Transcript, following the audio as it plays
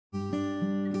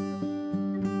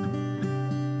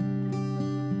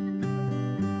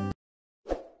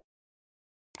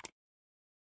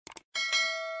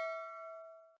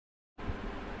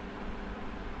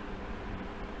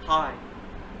Hi,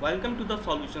 welcome to the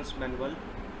Solutions Manual.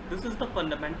 This is the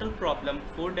fundamental problem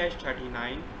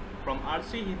 4-39 from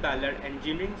RC Hibbeler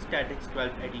Engineering Statics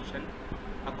 12th edition.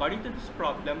 According to this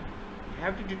problem, we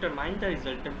have to determine the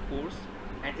resultant force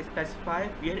and specify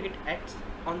where it acts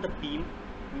on the beam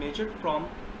measured from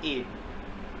A.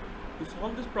 To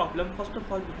solve this problem, first of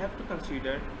all, we have to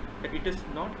consider that it is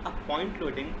not a point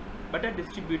loading but a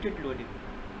distributed loading.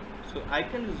 So I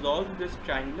can resolve this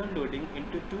triangular loading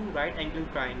into two right angle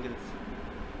triangles.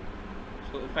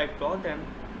 So if I draw them,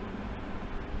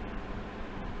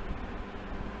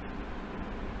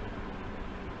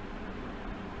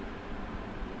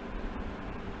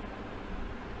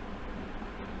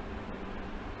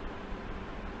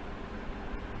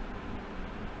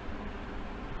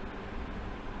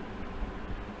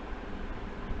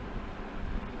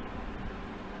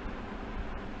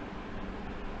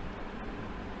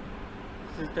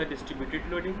 this is the distributed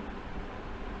loading.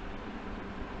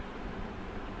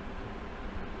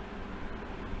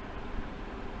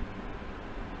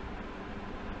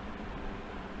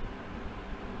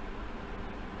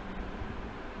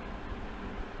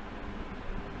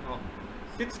 Now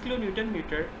 6 kilonewton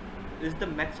meter is the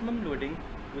maximum loading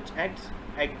which acts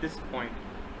at this point.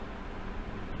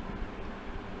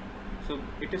 So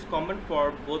it is common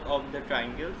for both of the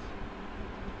triangles.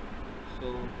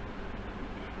 So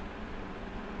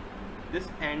this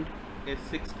end is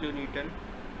 6 kilonewton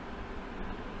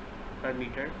per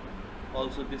meter.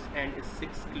 Also this end is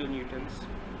 6 kilonewtons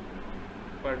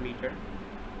per meter.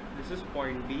 This is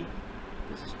point B,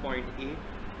 this is point A.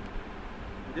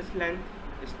 This length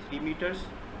is 3 meters,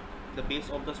 the base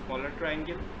of the smaller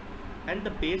triangle, and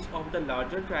the base of the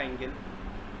larger triangle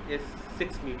is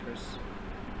 6 meters.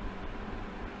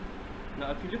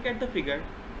 Now if you look at the figure,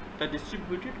 the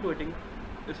distributed loading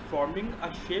is forming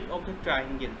a shape of the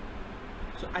triangle.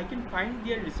 So I can find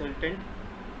their resultant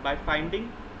by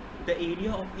finding the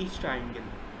area of each triangle.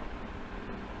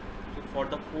 So for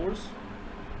the force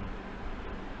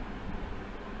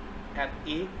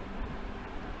FA,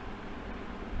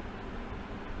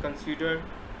 consider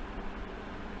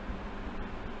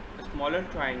a smaller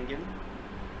triangle.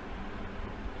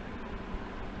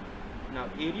 Now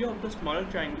area of the smaller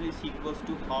triangle is equals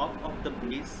to half of the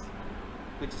base,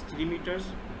 which is 3 meters,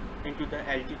 into the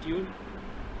altitude,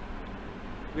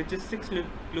 which is 6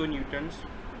 kilonewtons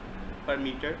per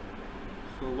meter.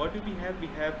 So what do we have? We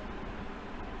have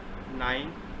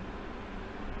 9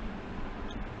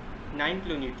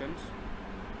 kilonewtons.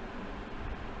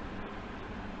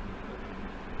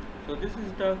 So this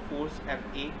is the force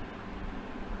FA.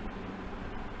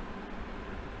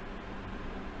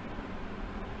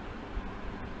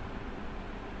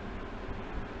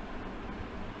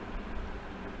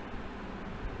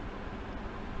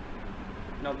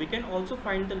 Now we can also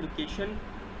find the location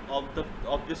of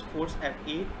this force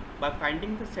FA by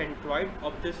finding the centroid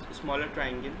of this smaller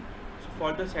triangle. So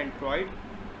for the centroid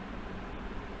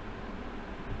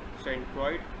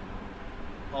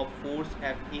of force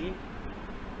FA,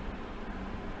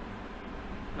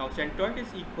 now centroid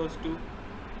is equals to,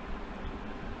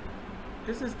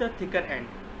 this is the thicker end,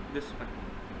 this one.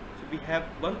 So we have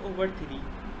 1/3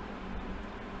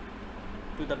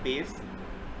 to the base,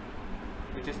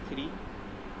 which is 3.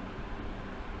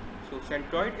 So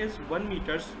centroid is 1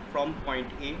 meters from point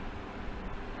A,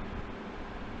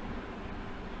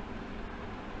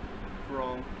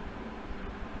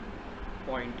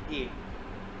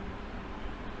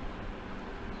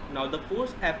 Now the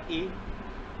force FA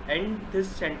and this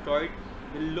centroid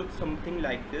will look something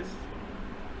like this.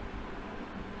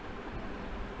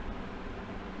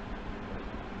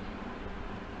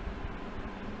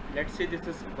 Let's say this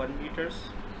is 1 meters.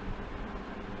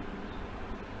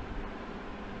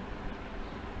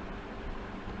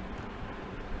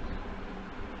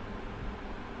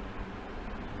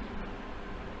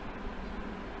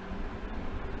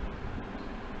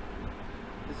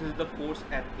 This is the force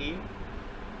FA,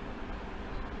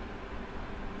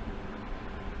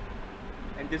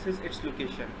 and this is its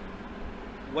location,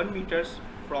 1 meters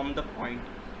from the point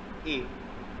A.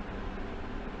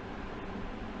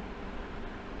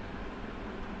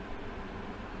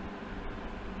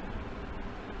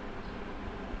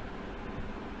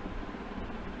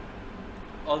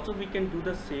 Also we can do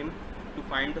the same to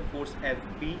find the force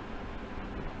FB.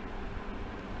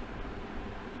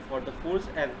 For the force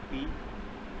FB,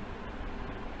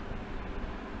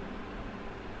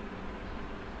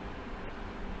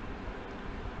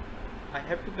 I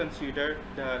have to consider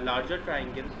the larger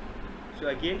triangle. So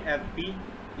again FB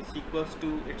is equals to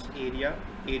its area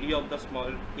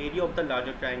of the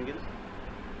larger triangle,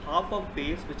 half of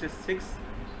base, which is 6,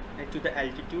 and to the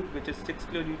altitude, which is 6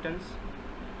 kilonewtons,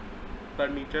 per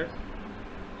meter.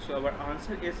 So our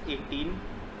answer is 18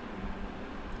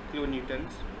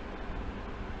 kilonewtons.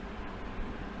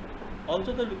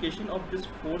 Also, the location of this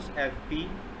force Fp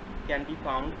can be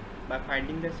found by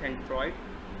finding the centroid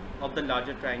of the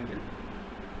larger triangle.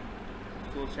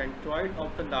 So centroid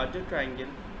of the larger triangle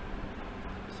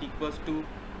is equals to,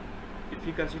 if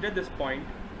you consider this point,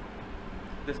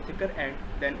 this thicker end,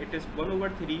 then it is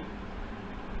 1/3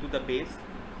 to the base,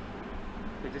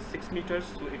 which is 6 meters,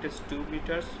 so it is 2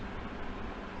 meters.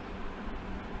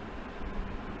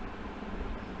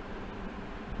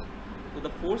 So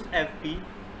the force Fp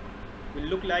will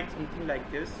look like something like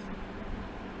this.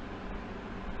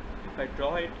 If I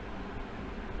draw it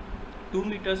 2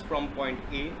 meters from point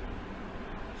A,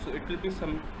 so it will be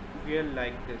somewhere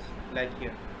like this, like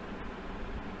here.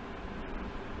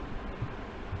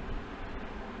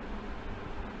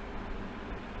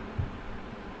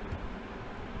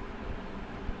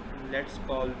 Let's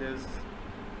call this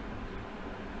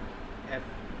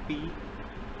Fp,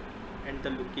 and the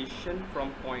location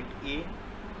from point A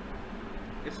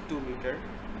is 2 meter.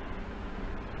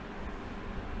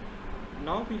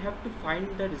 Now we have to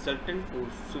find the resultant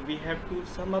force, so we have to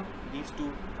sum up these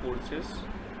two forces.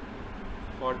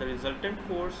 For the resultant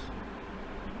force,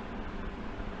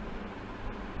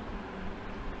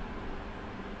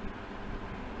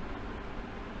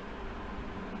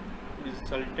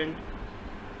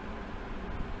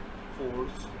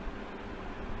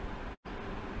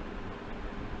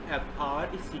 Fr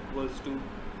is equals to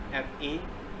Fa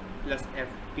plus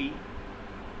Fp.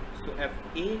 So Fa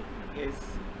is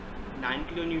 9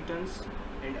 kilonewtons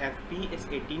and Fp is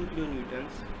 18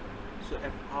 kilonewtons. So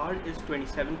Fr is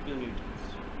 27 kilonewtons.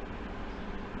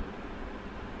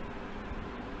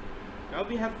 Now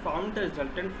we have found the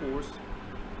resultant force.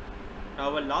 Now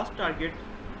our last target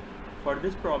for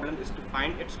this problem is to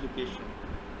find its location.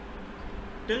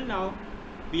 Till now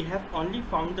we have only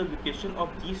found the location of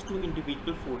these two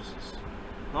individual forces.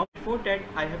 Now before that,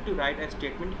 I have to write a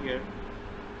statement here.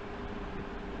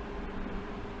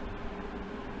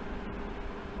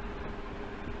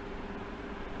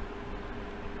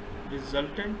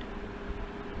 Resultant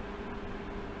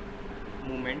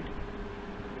moment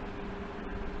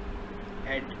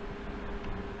at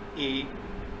A,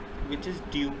 which is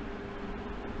due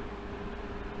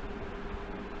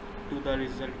to the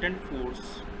resultant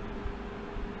force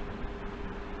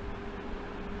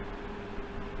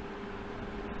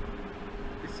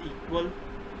is equal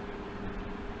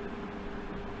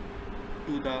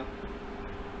to the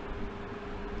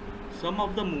sum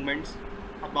of the moments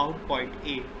about point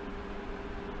A.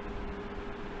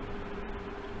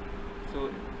 So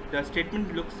the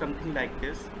statement looks something like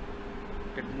this,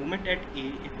 that moment at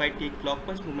A, if I take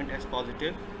clockwise movement as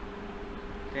positive,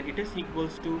 then it is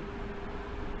equals to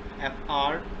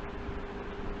Fr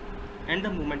and the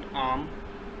moment arm,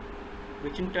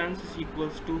 which in turn is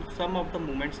equals to sum of the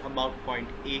moments about point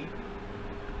A.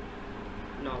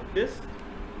 Now this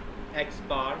x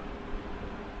bar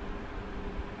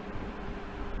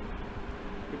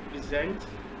represents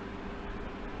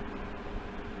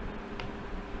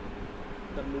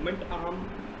the moment arm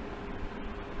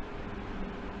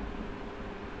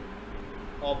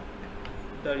of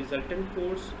the resultant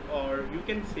force, or you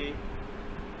can say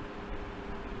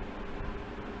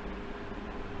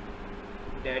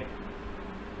that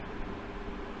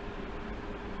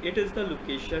it is the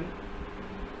location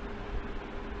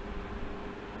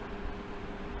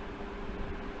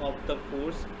of the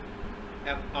force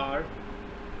Fr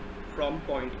from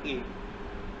point A.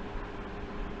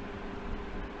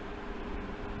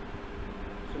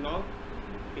 So now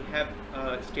we have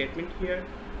a statement here,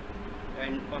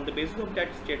 and on the basis of that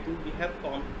statement we have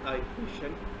formed our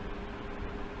equation.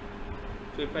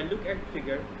 So if I look at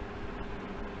figure,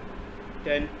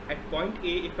 then at point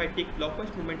A, if I take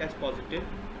clockwise movement as positive,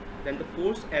 then the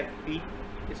force Fp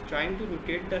is trying to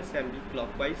rotate the assembly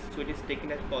clockwise, so it is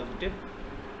taken as positive,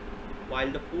 while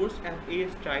the force Fa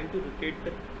is trying to rotate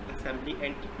the assembly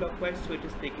anti-clockwise, so it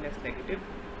is taken as negative.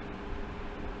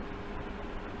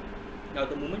 Now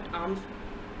the moment arms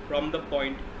from the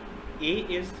point A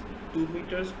is 2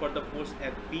 meters for the force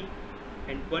Fp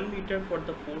and 1 meter for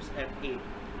the force Fa.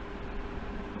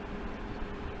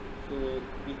 So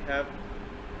we have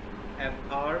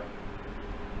Fr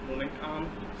moment arm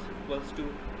is equals to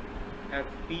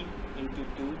Fp into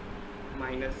 2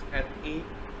 minus Fa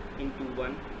into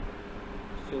 1.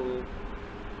 So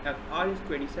Fr is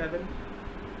 27,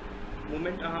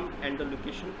 moment arm and the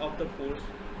location of the force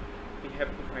we have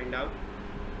to find out.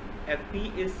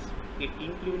 Fp is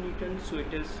 18 kilonewtons, so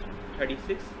it is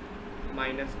 36,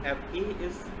 minus Fa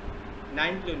is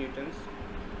 9 kilonewtons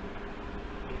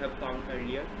we have found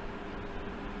earlier.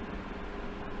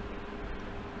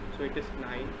 so it is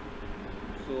 9.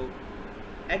 So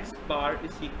x bar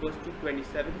is equals to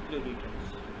 27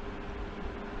 kilonewtons.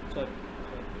 Sorry.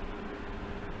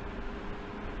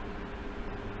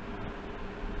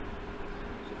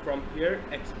 So from here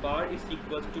x bar is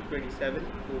equals to 27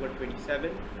 over 27,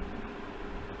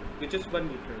 which is 1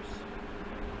 meters.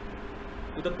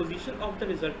 So the position of the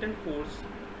resultant force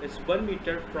is 1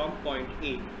 meter from point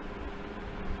A.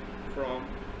 From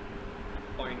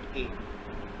point A.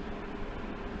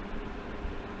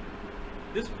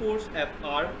 This force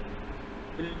Fr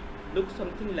will look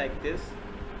something like this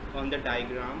on the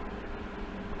diagram.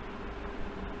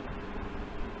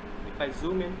 If I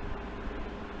zoom in,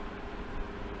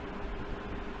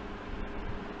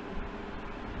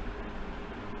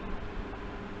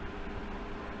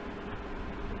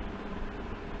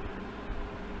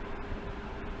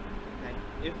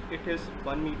 if it is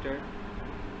 1 meter,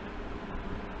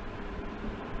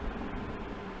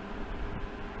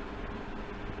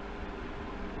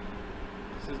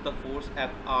 this is the force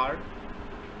Fr,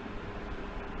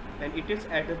 and it is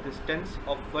at a distance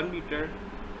of 1 meter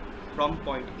from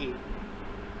point A.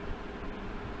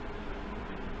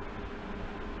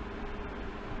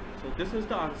 So this is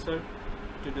the answer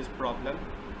to this problem.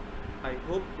 I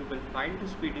hope you will find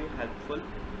this video helpful.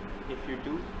 If you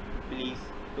do, please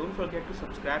don't forget to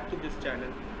subscribe to this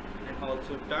channel and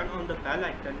also turn on the bell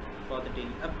icon for the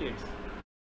daily updates.